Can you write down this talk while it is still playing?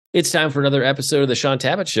It's time for another episode of the Shaun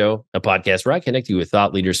Tabatt Show, a podcast where I connect you with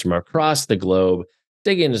thought leaders from across the globe,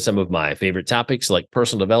 dig into some of my favorite topics like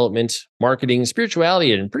personal development, marketing,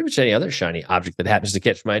 spirituality, and pretty much any other shiny object that happens to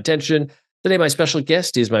catch my attention. Today, my special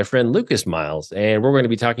guest is my friend Lucas Miles, and we're going to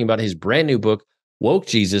be talking about his brand new book, Woke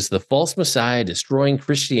Jesus, the False Messiah Destroying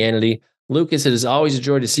Christianity. Lucas, it is always a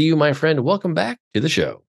joy to see you, my friend. Welcome back to the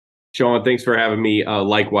show. Shaun, thanks for having me.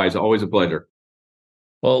 Likewise, always a pleasure.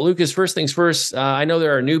 Well, Lucas, first things first, I know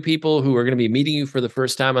there are new people who are going to be meeting you for the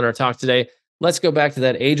first time on our talk today. Let's go back to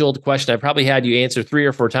that age-old question I probably had you answer 3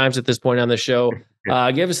 or 4 times at this point on the show.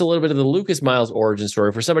 Give us a little bit of the Lucas Miles origin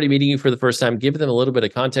story. For somebody meeting you for the first time, give them a little bit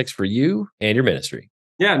of context for you and your ministry.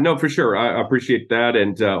 Yeah, no, for sure. I appreciate that,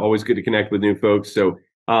 and always good to connect with new folks. So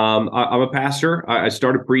I'm a pastor. I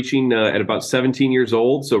started preaching at about 17 years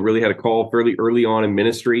old, so really had a call fairly early on in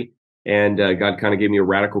ministry. And God kind of gave me a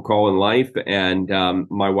radical call in life. And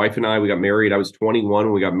my wife and I, we got married. I was 21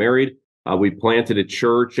 when we got married. We planted a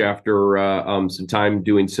church after some time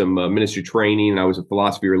doing some ministry training. And I was a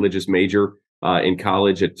philosophy religious major in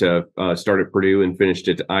college started at Purdue and finished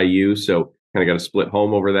at IU. So kind of got a split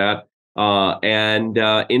home over that. And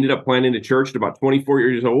ended up planting a church at about 24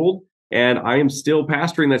 years old. And I am still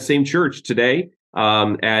pastoring that same church today.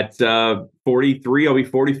 At 43, I'll be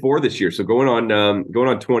 44 this year. So going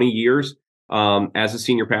on 20 years, as a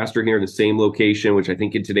senior pastor here in the same location, which I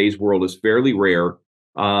think in today's world is fairly rare.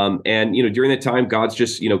 And, during that time, God's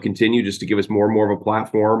just, continued just to give us more and more of a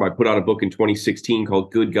platform. I put out a book in 2016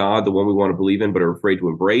 called Good God, the one we want to believe in, but are afraid to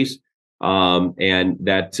embrace. And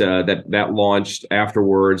that launched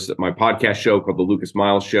afterwards. My podcast show called The Lucas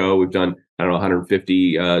Miles Show. We've done,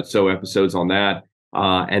 150 so episodes on that.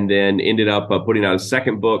 And then ended up putting out a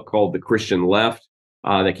second book called The Christian Left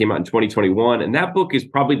that came out in 2021. And that book is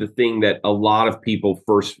probably the thing that a lot of people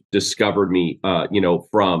first discovered me,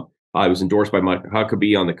 from. I was endorsed by Mike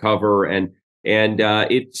Huckabee on the cover. And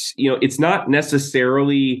it's not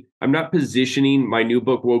necessarily, I'm not positioning my new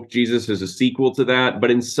book, Woke Jesus, as a sequel to that, but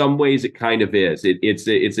in some ways it kind of is.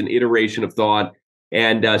 It's an iteration of thought.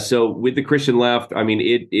 And so with The Christian Left,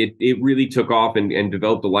 it really took off and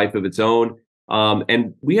developed a life of its own.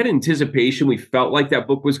 And we had anticipation. We felt like that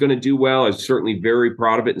book was going to do well. I was certainly very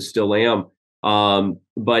proud of it and still am.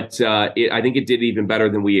 But I think it did even better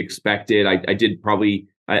than we expected. I think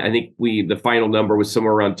the final number was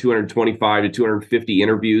somewhere around 225 to 250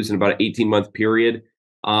 interviews in about an 18-month period.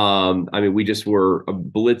 We just were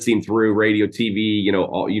blitzing through radio, TV,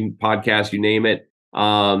 podcasts, you name it.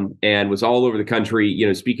 And was all over the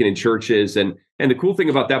country, speaking in churches. And the cool thing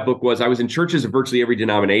about that book was I was in churches of virtually every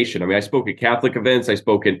denomination. I spoke at Catholic events, I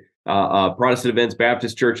spoke in Protestant events,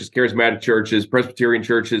 Baptist churches, charismatic churches, Presbyterian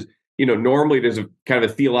churches. Normally there's a kind of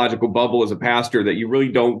a theological bubble as a pastor that you really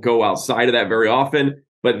don't go outside of that very often.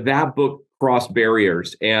 But that book crossed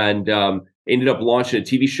barriers and ended up launching a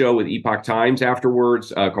TV show with Epoch Times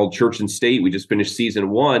afterwards called Church and State. We just finished season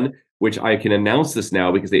 1, which I can announce this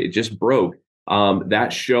now because it just broke.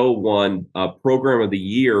 That show won Program of the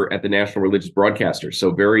Year at the National Religious Broadcaster.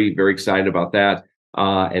 So very, very excited about that.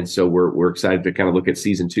 And so we're excited to kind of look at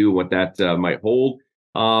season 2 and what that might hold.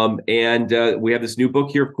 And we have this new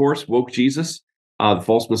book here, of course, Woke Jesus, the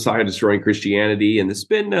False Messiah Destroying Christianity. And it's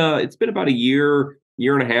been about a year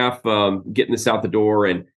and a half getting this out the door,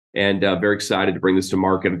 and very excited to bring this to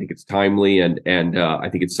market. I think it's timely, and I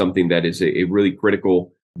think it's something that is a really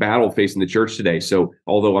critical battle facing the church today. So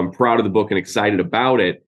although I'm proud of the book and excited about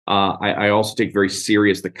it, I also take very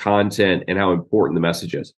serious the content and how important the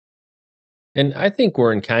message is. And I think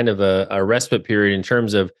we're in kind of a respite period in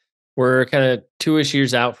terms of we're kind of 2-ish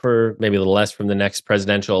years out, for maybe a little less, from the next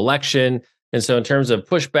presidential election. And so in terms of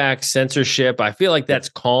pushback, censorship, I feel like that's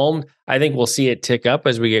calmed. I think we'll see it tick up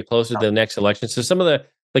as we get closer to the next election. So some of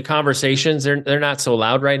the conversations, they're not so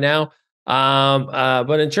loud right now.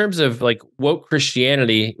 But in terms of like woke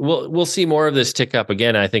Christianity, we'll see more of this tick up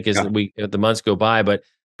again, I think, as the months go by. But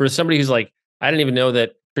for somebody who's like, I didn't even know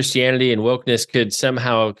that Christianity and wokeness could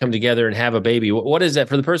somehow come together and have a baby. What is that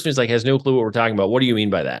for the person who's like has no clue what we're talking about? What do you mean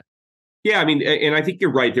by that? Yeah, and I think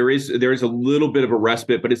you're right. There is a little bit of a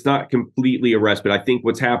respite, but it's not completely a respite. I think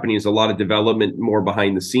what's happening is a lot of development more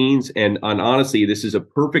behind the scenes. And honestly, this is a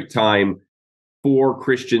perfect time for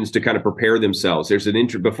Christians to kind of prepare themselves. There's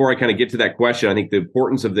before I kind of get to that question, I think the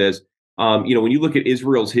importance of this, when you look at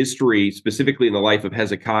Israel's history, specifically in the life of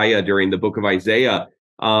Hezekiah during the book of Isaiah,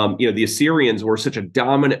 the Assyrians were such a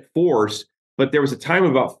dominant force. But there was a time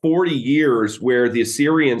of about 40 years where the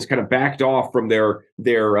Assyrians kind of backed off from their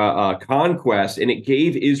conquest, and it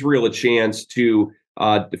gave Israel a chance to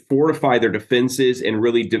fortify their defenses and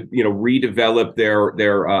really, redevelop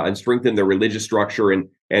their and strengthen their religious structure and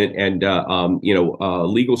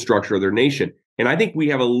legal structure of their nation. And I think we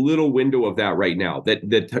have a little window of that right now. That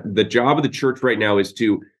the job of the church right now is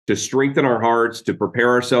to strengthen our hearts, to prepare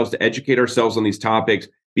ourselves, to educate ourselves on these topics,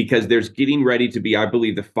 because there's getting ready to be, I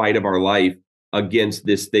believe, the fight of our life against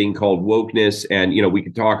this thing called wokeness. And, we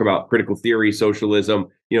could talk about critical theory, socialism,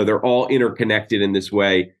 they're all interconnected in this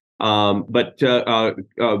way. But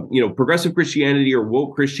progressive Christianity or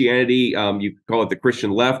woke Christianity, you could call it the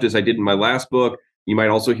Christian left, as I did in my last book. You might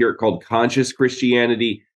also hear it called conscious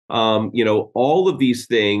Christianity. All of these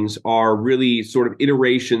things are really sort of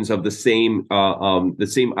iterations of the same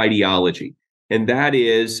ideology. And that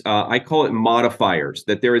is, I call it modifiers,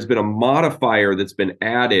 that there has been a modifier that's been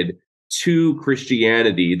added to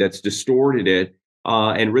Christianity that's distorted it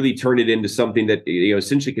and really turned it into something that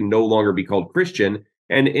essentially can no longer be called Christian.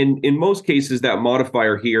 And in most cases, that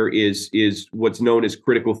modifier here is what's known as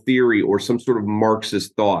critical theory or some sort of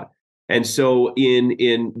Marxist thought. And so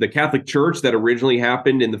in the Catholic Church, that originally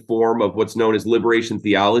happened in the form of what's known as liberation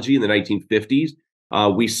theology in the 1950s.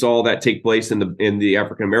 We saw that take place in the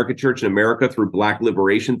African American Church in America through Black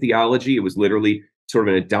liberation theology. It was literally sort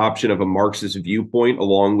of an adoption of a Marxist viewpoint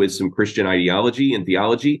along with some Christian ideology and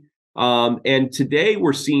theology. And today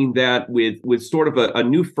we're seeing that with sort of a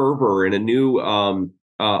new fervor and a new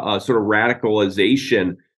sort of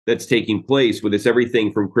radicalization that's taking place with this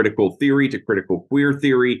everything from critical theory to critical queer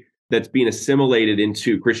theory that's being assimilated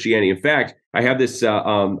into Christianity. In fact, I have this.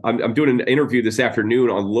 I'm doing an interview this afternoon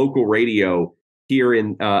on local radio here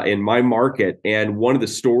in my market, and one of the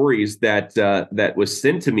stories that was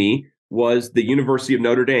sent to me was the University of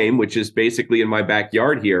Notre Dame, which is basically in my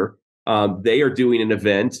backyard here. They are doing an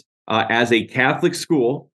event as a Catholic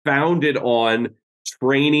school founded on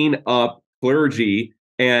training up clergy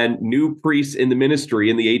and new priests in the ministry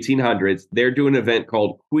in the 1800s. They're doing an event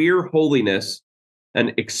called Queer Holiness,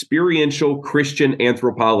 an experiential Christian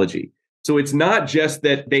anthropology. So it's not just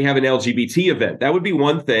that they have an LGBT event. That would be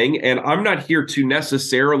one thing. And I'm not here to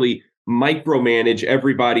necessarily micromanage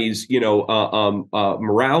everybody's,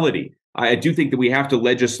 morality. I do think that we have to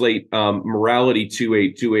legislate morality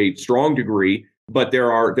to a strong degree. But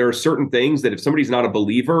there are certain things that if somebody's not a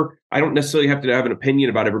believer, I don't necessarily have to have an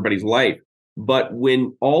opinion about everybody's life. But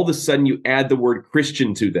when all of a sudden you add the word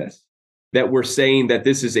Christian to this, that we're saying that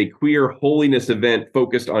this is a queer holiness event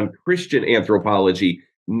focused on Christian anthropology,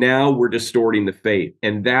 now we're distorting the faith.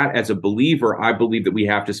 And that, as a believer, I believe that we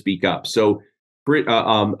have to speak up. So,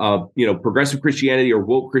 progressive Christianity or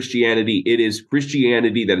woke Christianity, it is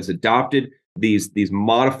Christianity that has adopted these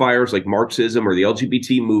modifiers like Marxism or the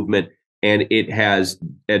LGBT movement, and it has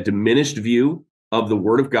a diminished view of the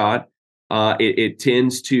Word of God. It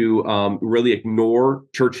tends to really ignore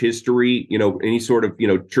church history, any sort of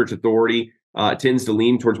church authority. It tends to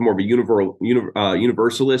lean towards more of a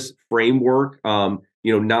universalist framework.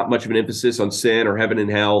 Not much of an emphasis on sin or heaven and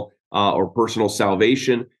hell or personal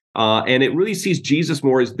salvation. And it really sees Jesus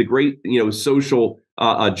more as the great, social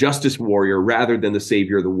justice warrior rather than the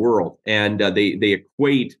savior of the world. And they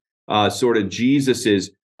equate sort of Jesus's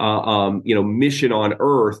mission on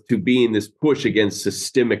earth to being this push against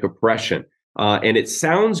systemic oppression. And it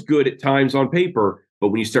sounds good at times on paper, but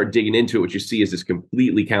when you start digging into it, what you see is this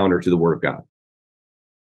completely counter to the Word of God.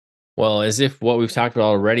 Well, as if what we've talked about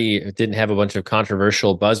already didn't have a bunch of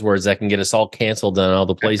controversial buzzwords that can get us all canceled on all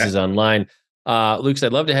the places online. Luke,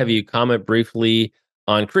 I'd love to have you comment briefly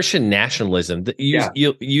on Christian nationalism.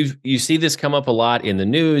 You see this come up a lot in the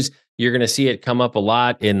news. You're going to see it come up a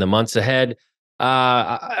lot in the months ahead.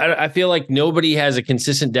 I feel like nobody has a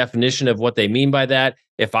consistent definition of what they mean by that.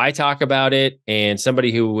 If I talk about it and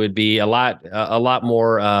somebody who would be a lot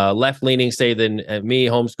more left-leaning, say, than me,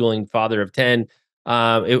 homeschooling father of 10,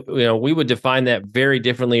 we would define that very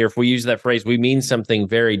differently. Or if we use that phrase, we mean something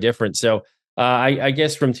very different. So I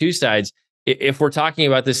guess from two sides, if we're talking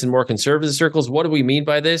about this in more conservative circles, what do we mean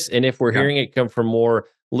by this? And if we're hearing it come from more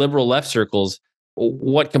liberal left circles,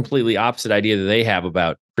 what completely opposite idea do they have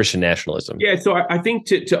about Christian nationalism? Yeah, so I think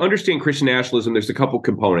to understand Christian nationalism, there's a couple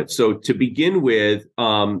components. So to begin with,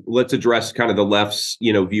 let's address kind of the left's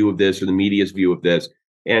view of this or the media's view of this,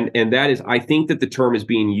 and that is, I think that the term is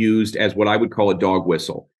being used as what I would call a dog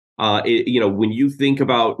whistle. When you think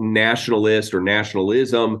about nationalist or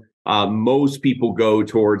nationalism, most people go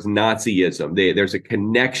towards Nazism. There's a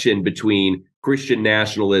connection between Christian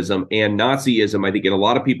nationalism and Nazism, I think, in a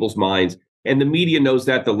lot of people's minds. And the media knows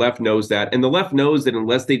that, the left knows that, and the left knows that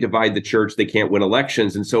unless they divide the church, they can't win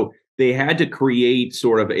elections. And so they had to create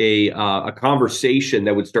sort of a conversation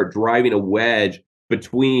that would start driving a wedge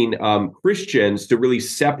between Christians to really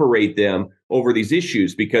separate them over these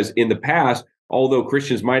issues, because in the past, although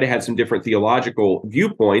Christians might have had some different theological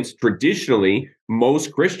viewpoints, traditionally,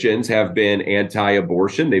 most Christians have been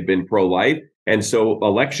anti-abortion. They've been pro-life. And so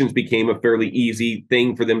elections became a fairly easy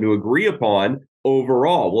thing for them to agree upon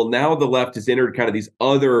overall. Well, now the left has entered kind of these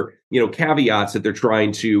other, caveats that they're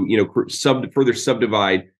trying to, further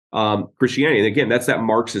subdivide Christianity. And again, that's that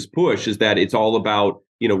Marxist push, is that it's all about,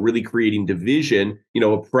 really creating division,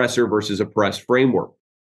 oppressor versus oppressed framework.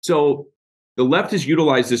 So the left has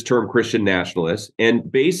utilized this term Christian nationalist.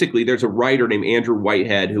 And basically, there's a writer named Andrew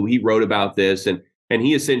Whitehead who he wrote about this. And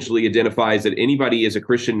he essentially identifies that anybody is a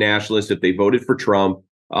Christian nationalist if they voted for Trump.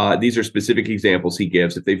 These are specific examples he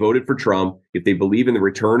gives. If they voted for Trump, if they believe in the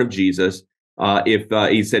return of Jesus, if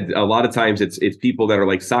he said a lot of times it's people that are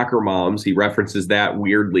like soccer moms. He references that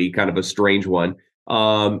weirdly, kind of a strange one.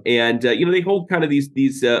 They hold kind of these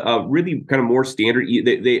really kind of more standard.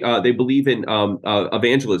 They believe in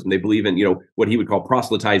evangelism. They believe in what he would call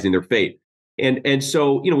proselytizing their faith. And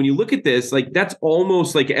so, when you look at this, like, that's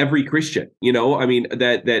almost like every Christian, I mean,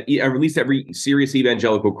 that at least every serious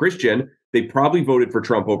evangelical Christian, they probably voted for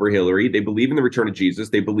Trump over Hillary. They believe in the return of Jesus.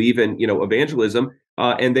 They believe in, evangelism,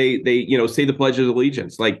 and they say the Pledge of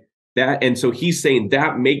Allegiance, like that. And so he's saying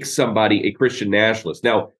that makes somebody a Christian nationalist.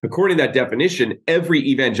 Now, according to that definition, every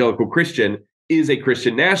evangelical Christian is a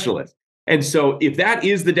Christian nationalist. And so if that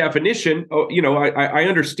is the definition, I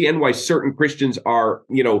understand why certain Christians are,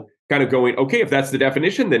 kind of going, okay, if that's the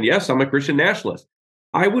definition, then yes, I'm a Christian nationalist.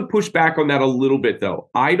 I would push back on that a little bit, though.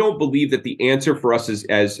 I don't believe that the answer for us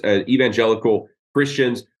as evangelical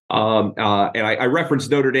Christians, and I referenced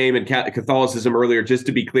Notre Dame and Catholicism earlier, just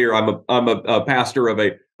to be clear. I'm a pastor of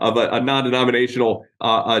a non-denominational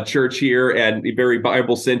church here, and very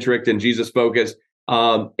Bible centric and Jesus focused.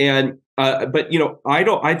 But I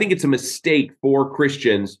think it's a mistake for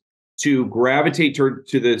Christians to gravitate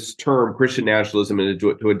to this term Christian nationalism and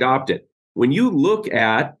to adopt it. When you look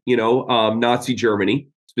at, Nazi Germany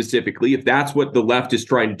specifically, if that's what the left is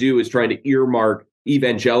trying to do, is trying to earmark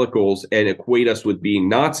evangelicals and equate us with being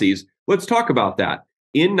Nazis, let's talk about that.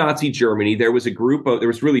 In Nazi Germany, there was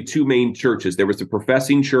really two main churches. There was the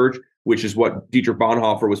professing church, which is what Dietrich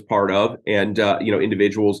Bonhoeffer was part of, and,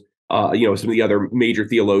 individuals, some of the other major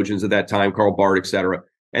theologians of that time, Karl Barth, et cetera.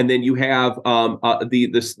 And then you have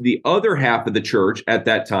the other half of the church at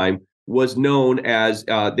that time was known as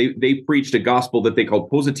they preached a gospel that they called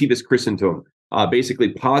Positives Christentum,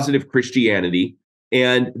 basically positive Christianity,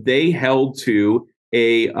 and they held to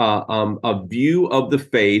a view of the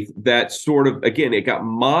faith that sort of, again, it got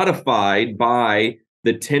modified by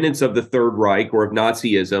the tenets of the Third Reich or of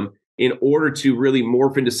Nazism in order to really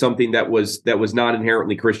morph into something that was not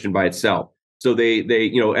inherently Christian by itself. So they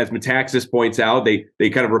as Metaxas points out, they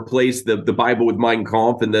kind of replaced the Bible with Mein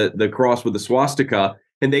Kampf and the cross with the swastika,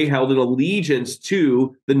 and they held an allegiance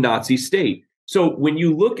to the Nazi state. So when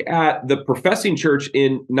you look at the professing church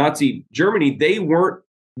in Nazi Germany, they weren't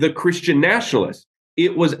the Christian nationalists.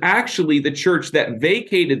 It was actually the church that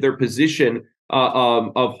vacated their position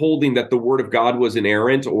of holding that the word of God was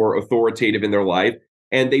inerrant or authoritative in their life.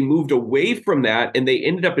 And they moved away from that, and they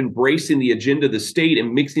ended up embracing the agenda of the state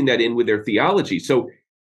and mixing that in with their theology. So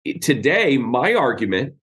today, my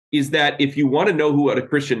argument is that if you want to know what a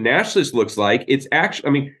Christian nationalist looks like, it's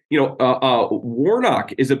actually,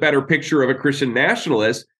 Warnock is a better picture of a Christian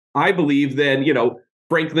nationalist, I believe, than,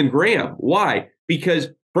 Franklin Graham. Why? Because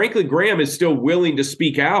Franklin Graham is still willing to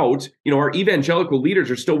speak out. Our evangelical leaders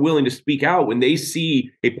are still willing to speak out when they see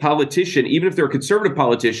a politician, even if they're a conservative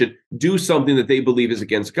politician, do something that they believe is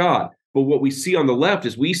against God. But what we see on the left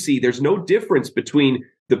is there's no difference between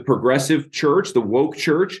the progressive church, the woke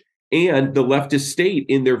church, and the leftist state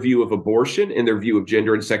in their view of abortion, in their view of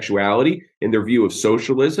gender and sexuality, in their view of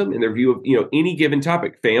socialism, in their view of any given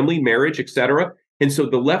topic, family, marriage, etc. And so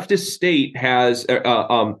the leftist state has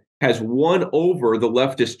won over the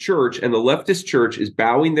leftist church, and the leftist church is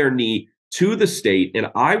bowing their knee to the state. And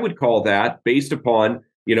I would call that, based upon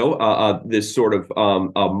this sort of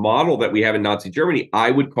a model that we have in Nazi Germany,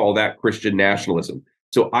 I would call that Christian nationalism.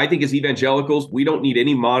 So I think as evangelicals, we don't need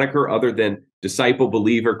any moniker other than disciple,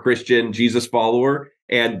 believer, Christian, Jesus follower.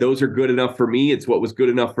 And those are good enough for me. It's what was good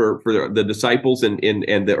enough for the disciples and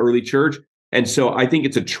the early church. And so I think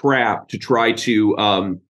it's a trap to try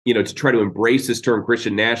to embrace this term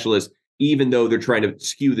Christian nationalist, even though they're trying to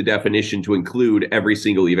skew the definition to include every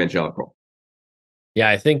single evangelical. Yeah,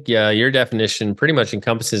 I think your definition pretty much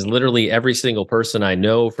encompasses literally every single person I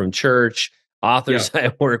know from church, authors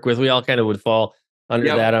I work with. We all kind of would fall under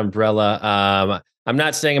that umbrella. I'm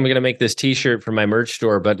not saying I'm going to make this T-shirt for my merch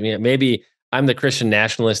store, but maybe I'm the Christian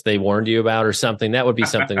nationalist they warned you about or something. That would be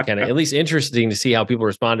something kind of at least interesting to see how people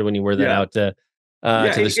responded when you wear that Yeah. out Yeah,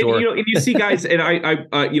 to the and store. and you see guys, and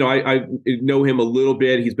I know him a little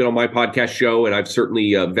bit. He's been on my podcast show, and I've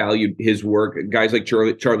certainly valued his work. Guys like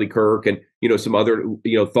Charlie Kirk, and some other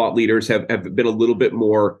thought leaders have been a little bit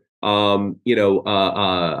more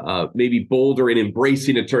maybe bolder in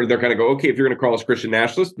embracing a term. They're kind of go, okay, if you're going to call us Christian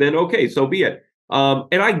nationalists, then okay, so be it.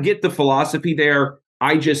 And I get the philosophy there.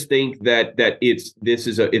 I just think that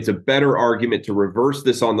it's a better argument to reverse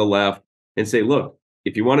this on the left and say, look,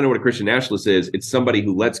 if you want to know what a Christian nationalist is, it's somebody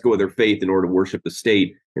who lets go of their faith in order to worship the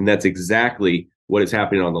state. And that's exactly what is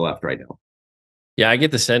happening on the left right now. Yeah, I get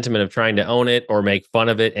the sentiment of trying to own it or make fun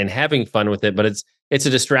of it and having fun with it, but it's a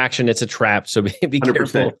distraction, it's a trap. So be 100%.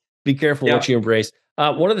 careful. Be careful Yeah. what you embrace.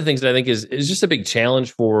 One of the things that I think is just a big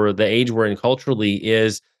challenge for the age we're in culturally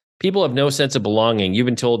is people have no sense of belonging. You've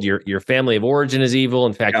been told your family of origin is evil.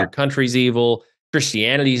 In fact, Yeah. your country's evil.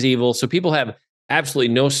 Christianity is evil. So people have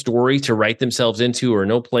absolutely no story to write themselves into or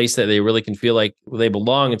no place that they really can feel like they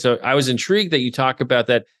belong. And so I was intrigued that you talk about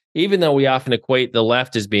that. Even though we often equate the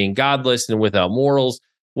left as being godless and without morals,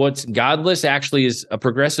 what's godless actually is a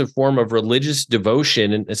progressive form of religious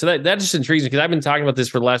devotion. And so that just intrigues me because I've been talking about this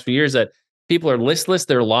for the last few years that people are listless,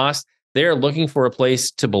 they're lost, they're looking for a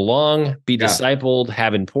place to belong, be discipled,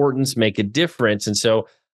 have importance, make a difference. And so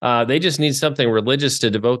they just need something religious to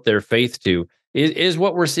devote their faith to. Is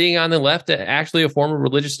what we're seeing on the left actually a form of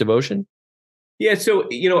religious devotion? Yeah, so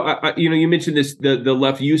you mentioned this. The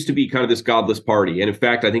left used to be kind of this godless party, and in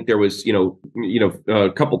fact, I think there was a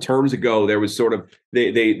couple terms ago there was sort of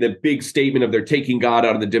the big statement of they're taking God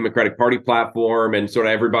out of the Democratic Party platform, and sort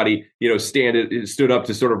of everybody stood up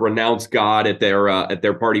to sort of renounce God at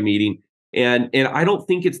their party meeting, and I don't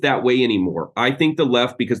think it's that way anymore. I think the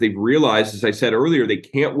left, because they've realized, as I said earlier, they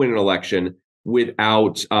can't win an election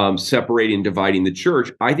without separating and dividing the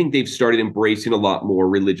church. I think they've started embracing a lot more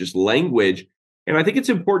religious language. And I think it's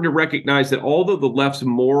important to recognize that although the left's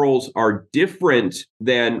morals are different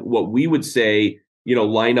than what we would say,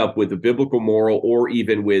 line up with the biblical moral or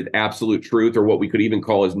even with absolute truth or what we could even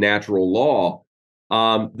call as natural law,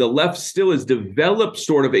 the left still has developed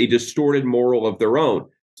sort of a distorted moral of their own.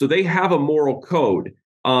 So they have a moral code.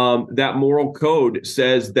 That moral code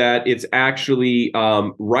says that it's actually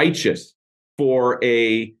righteous for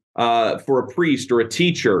a priest or a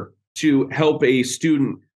teacher to help a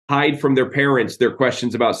student hide from their parents their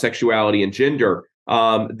questions about sexuality and gender.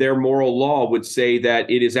 Their moral law would say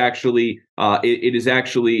that it is actually vile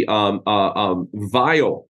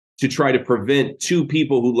to try to prevent two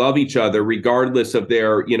people who love each other, regardless of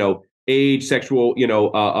their age, sexual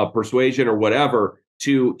persuasion or whatever,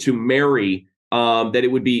 to marry. That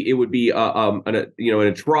it would be an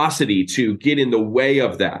atrocity to get in the way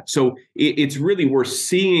of that. So it's really, we're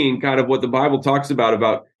seeing kind of what the Bible talks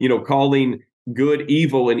about calling good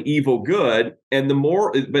evil and evil good. And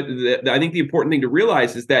I think the important thing to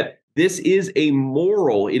realize is that this is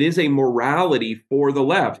it is a morality for the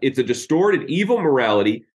left. It's a distorted evil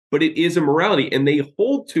morality, but it is a morality, and they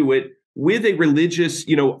hold to it with a religious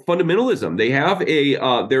fundamentalism. They have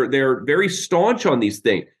they're very staunch on these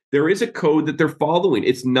things. There is a code that they're following.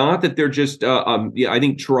 It's not that they're just, I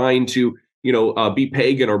think, trying to, be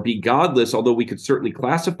pagan or be godless, although we could certainly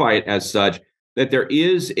classify it as such, that there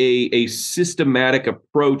is a systematic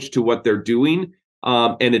approach to what they're doing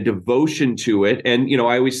and a devotion to it. And,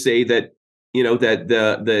 I always say that,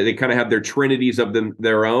 that they kind of have their trinities of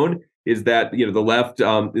their own, is that, the left,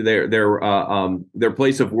 their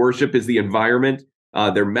place of worship is the environment.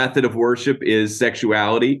 Their method of worship is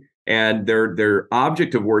sexuality. And their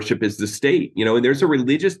object of worship is the state, and there's a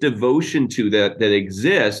religious devotion to that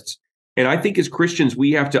exists. And I think as Christians,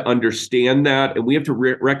 we have to understand that, and we have to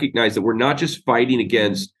recognize that we're not just fighting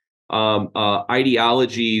against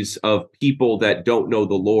ideologies of people that don't know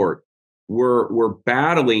the Lord. We're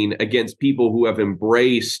battling against people who have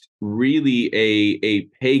embraced really a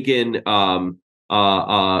pagan, an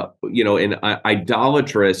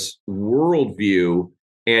idolatrous worldview.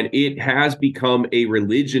 And it has become a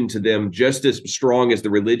religion to them just as strong as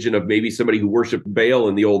the religion of maybe somebody who worshiped Baal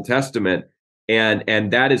in the Old Testament.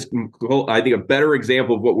 And that is, I think, a better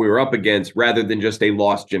example of what we were up against rather than just a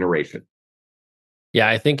lost generation. Yeah,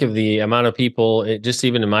 I think of the amount of people, just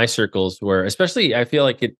even in my circles, where especially I feel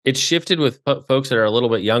like it shifted with folks that are a little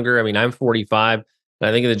bit younger. I mean, I'm 45, and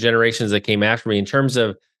I think of the generations that came after me in terms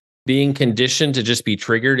of being conditioned to just be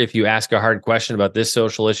triggered if you ask a hard question about this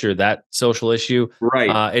social issue or that social issue.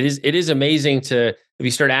 Right. It is amazing to if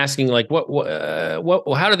you start asking like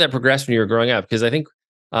how did that progress when you were growing up? Because I think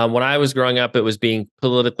when I was growing up, it was being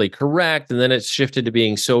politically correct, and then it shifted to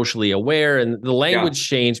being socially aware, and the language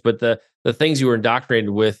changed, but the things you were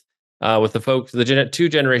indoctrinated with the folks, two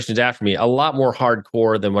generations after me, a lot more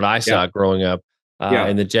hardcore than what I Yeah. saw growing up Yeah.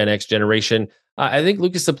 in the Gen X generation. I think,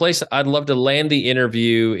 Lucas, the place I'd love to land the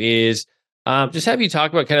interview is just have you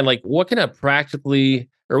talk about kind of like what can a practically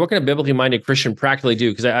or what can a biblically minded Christian practically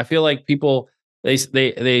do? Because I feel like people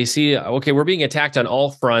they see, okay, we're being attacked on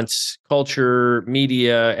all fronts, culture,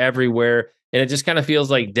 media, everywhere, and it just kind of feels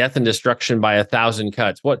like death and destruction by a thousand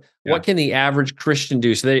cuts. What Yeah. can the average Christian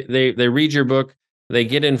do? So they read your book, they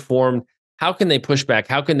get informed. How can they push back?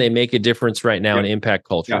 How can they make a difference right now Yeah. and impact Yeah.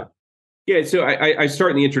 culture? Yeah, so I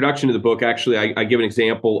start in the introduction to the book. Actually, I give an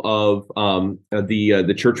example of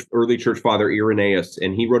the early church father Irenaeus,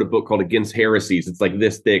 and he wrote a book called Against Heresies. It's like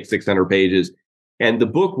this thick, 600 pages, and the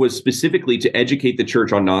book was specifically to educate the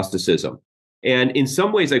church on Gnosticism. And in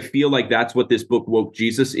some ways, I feel like that's what this book, Woke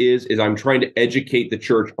Jesus, is I'm trying to educate the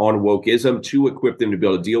church on wokeism to equip them to be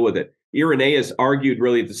able to deal with it. Irenaeus argued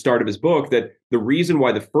really at the start of his book that the reason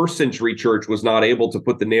why the first century church was not able to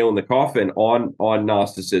put the nail in the coffin on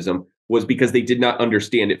Gnosticism was because they did not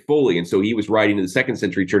understand it fully. And so he was writing to the second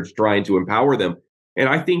century church trying to empower them. And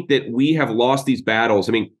I think that we have lost these battles.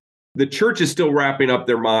 I mean, the church is still wrapping up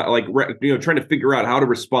their mind, like, trying to figure out how to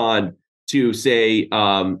respond to, say,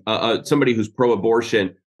 somebody who's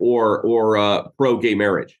pro-abortion or pro-gay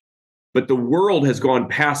marriage. But the world has gone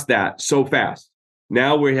past that so fast.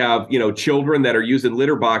 Now we have, children that are using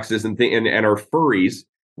litter boxes and are furries.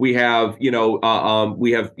 We have,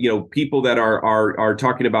 people that are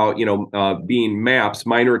talking about, being MAPS,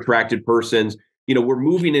 minor attracted persons. We're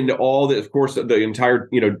moving into all the, of course, the entire,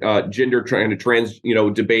 gender trans,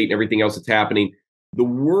 debate and everything else that's happening. The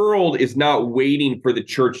world is not waiting for the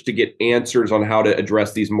church to get answers on how to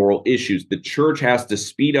address these moral issues. The church has to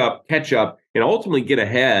speed up, catch up, and ultimately get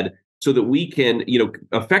ahead so that we can,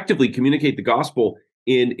 effectively communicate the gospel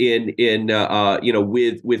with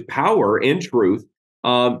power and truth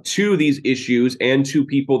to these issues and to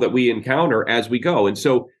people that we encounter as we go. And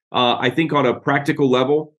so I think on a practical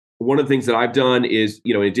level, one of the things that I've done is,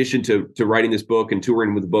 in addition to writing this book and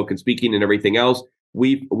touring with the book and speaking and everything else,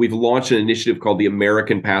 we've launched an initiative called the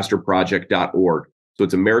AmericanPastorProject.org. So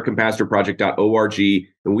it's AmericanPastorProject.org.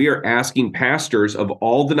 And we are asking pastors of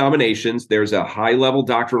all denominations, there's a high-level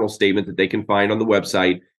doctrinal statement that they can find on the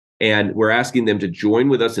website. And we're asking them to join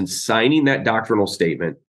with us in signing that doctrinal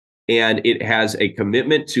statement. And it has a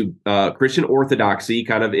commitment to Christian orthodoxy,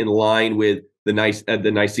 kind of in line with the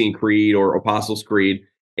Nicene Creed or Apostles' Creed.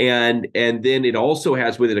 And then it also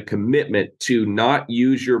has with it a commitment to not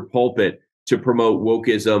use your pulpit to promote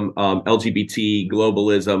wokeism, LGBT,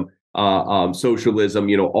 globalism, socialism,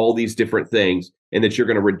 all these different things, and that you're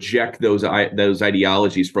going to reject those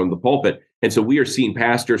ideologies from the pulpit. And so we are seeing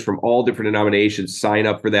pastors from all different denominations sign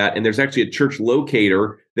up for that. And there's actually a church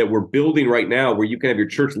locator that we're building right now where you can have your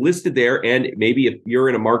church listed there. And maybe if you're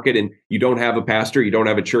in a market and you don't have a pastor, you don't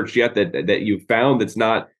have a church yet that you've found that's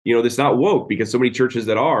not woke, because so many churches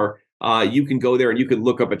that are, you can go there and you can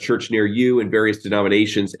look up a church near you in various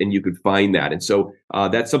denominations and you could find that. And so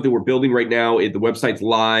that's something we're building right now. The website's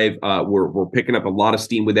live. We're picking up a lot of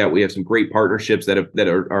steam with that. We have some great partnerships that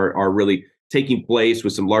are really taking place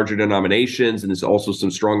with some larger denominations, and there's also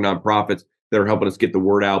some strong nonprofits that are helping us get the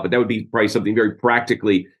word out. But that would be probably something very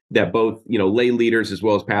practically that both lay leaders as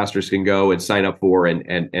well as pastors can go and sign up for and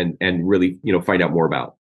really find out more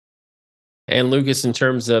about. And Lucas, in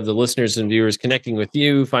terms of the listeners and viewers connecting with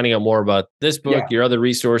you, finding out more about this book, your other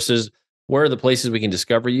resources, where are the places we can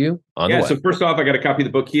discover you on the web? So first off, I got a copy of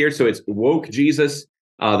the book here. So it's Woke Jesus,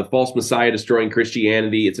 The False Messiah Destroying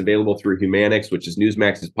Christianity. It's available through Humanix, which is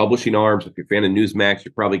Newsmax's publishing arm. So if you're a fan of Newsmax,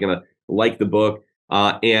 you're probably going to like the book.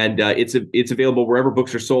 It's available wherever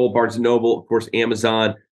books are sold, Barnes & Noble, of course,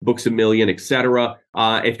 Amazon, Books A Million, etc.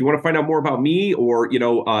 If you want to find out more about me, or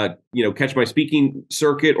catch my speaking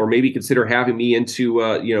circuit, or maybe consider having me into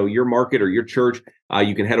your market or your church,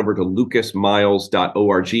 you can head over to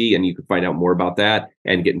lucasmiles.org and you can find out more about that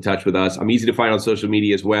and get in touch with us. I'm easy to find on social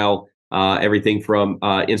media as well. Everything from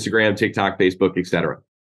Instagram, TikTok, Facebook, etc.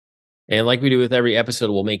 And like we do with every episode,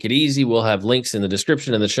 we'll make it easy. We'll have links in the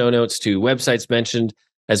description and the show notes to websites mentioned,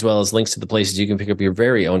 as well as links to the places you can pick up your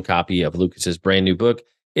very own copy of Lucas's brand new book.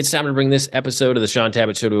 It's time to bring this episode of the Shaun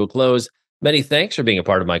Tabatt Show to a close. Many thanks for being a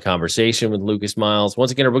part of my conversation with Lucas Miles. Once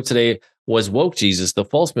again, our book today was Woke Jesus, The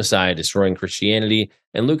False Messiah Destroying Christianity.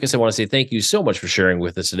 And Lucas, I want to say thank you so much for sharing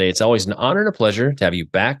with us today. It's always an honor and a pleasure to have you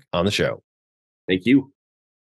back on the show. Thank you.